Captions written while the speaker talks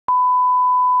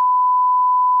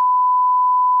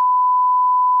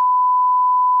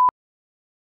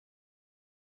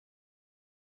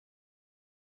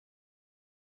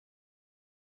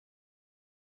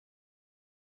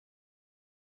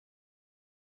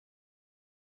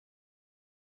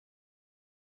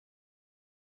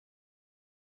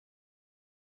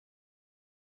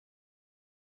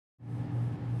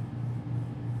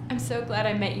so glad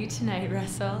I met you tonight,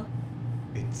 Russell.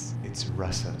 It's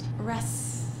Russet.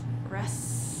 Russet.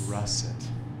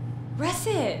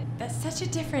 Russet! That's such a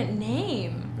different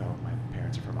name. No, my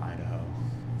parents are from Idaho.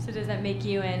 So does that make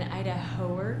you an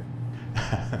Idahoer?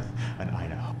 An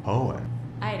Idahoan.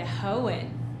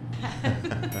 Idahoan.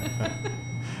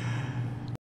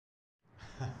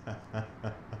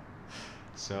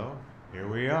 So, here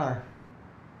we are.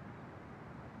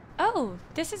 Oh,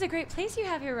 this is a great place you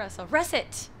have here, Russell.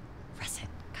 Russet! Russet.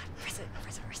 God, Russet.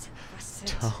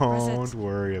 Don't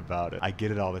worry about it. I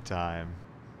get it all the time.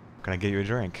 Can I get you a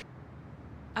drink?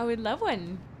 I would love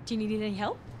one. Do you need any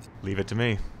help? Leave it to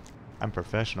me. I'm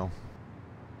professional.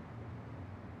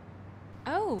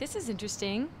 Oh, this is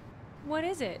interesting. What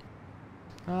is it?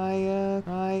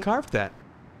 I carved that.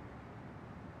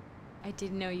 I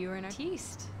didn't know you were an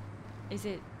artiste. Is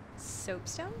it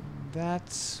soapstone?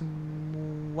 That's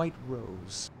white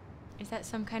rose. Is that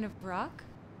some kind of rock?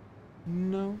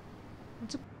 No,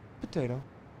 it's a potato.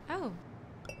 Oh.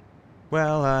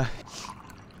 Well,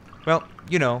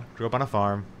 you know, grew up on a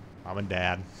farm. Mom and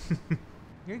dad.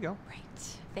 Here you go.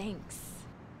 Right. Thanks.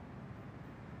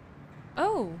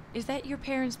 Oh, is that your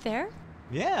parents there?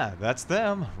 Yeah, that's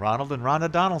them. Ronald and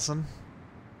Rhonda Donaldson.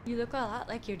 You look a lot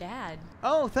like your dad.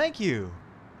 Oh, thank you.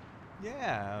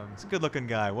 Yeah, he's a good-looking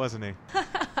guy, wasn't he?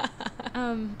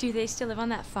 Do they still live on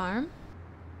that farm?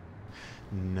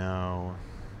 No,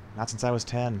 not since I was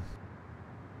 10.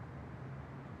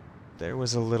 There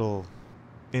was a little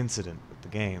incident with the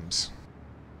games.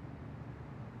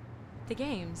 The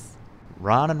games?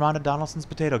 Ron and Rhonda Donaldson's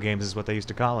potato games is what they used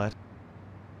to call it.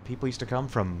 People used to come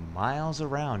from miles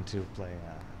around to play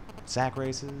sack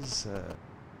races,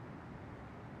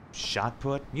 shot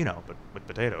put, you know, but with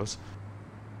potatoes.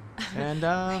 And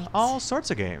Right. all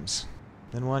sorts of games.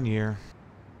 Then one year,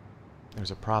 there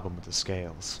was a problem with the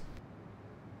scales.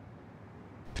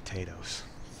 Potatoes,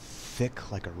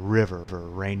 thick like a river,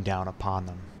 rained down upon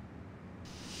them.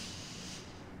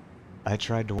 I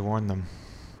tried to warn them,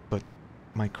 but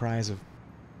my cries of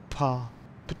 "Pa,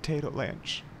 Potato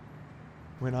Lanch"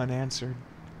 went unanswered,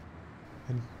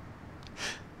 and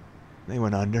they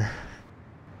went under.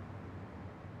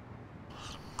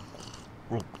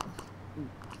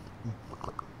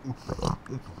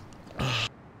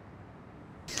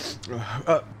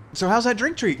 So how's that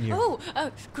drink treating you? Oh,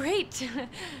 great.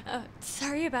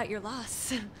 Sorry about your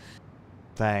loss.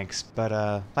 Thanks, but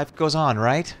life goes on,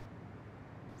 right?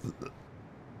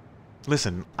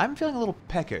 Listen, I'm feeling a little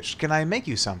peckish. Can I make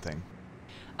you something?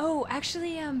 Oh,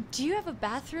 actually, do you have a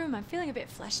bathroom? I'm feeling a bit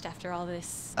flushed after all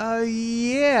this.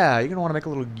 Yeah, you're gonna want to make a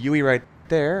little Yui right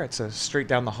there. It's straight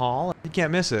down the hall. You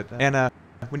can't miss it. And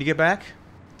when you get back,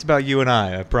 it's about you and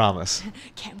I promise.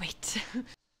 Can't wait.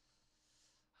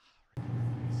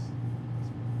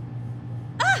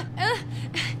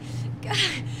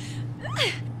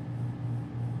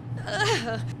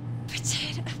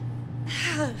 Potato.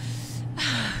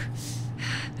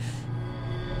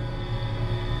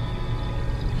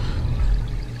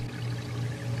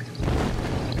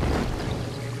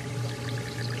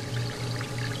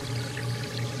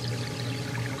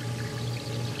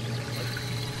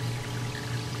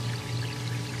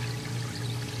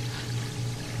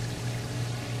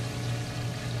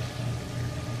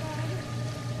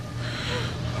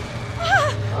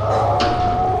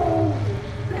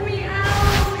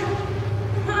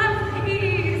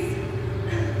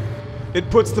 It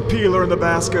puts the peeler in the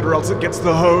basket or else it gets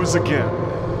the hose again.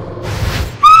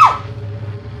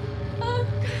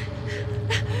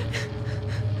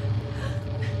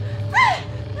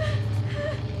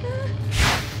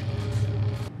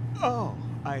 Oh,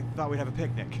 I thought we'd have a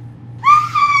picnic.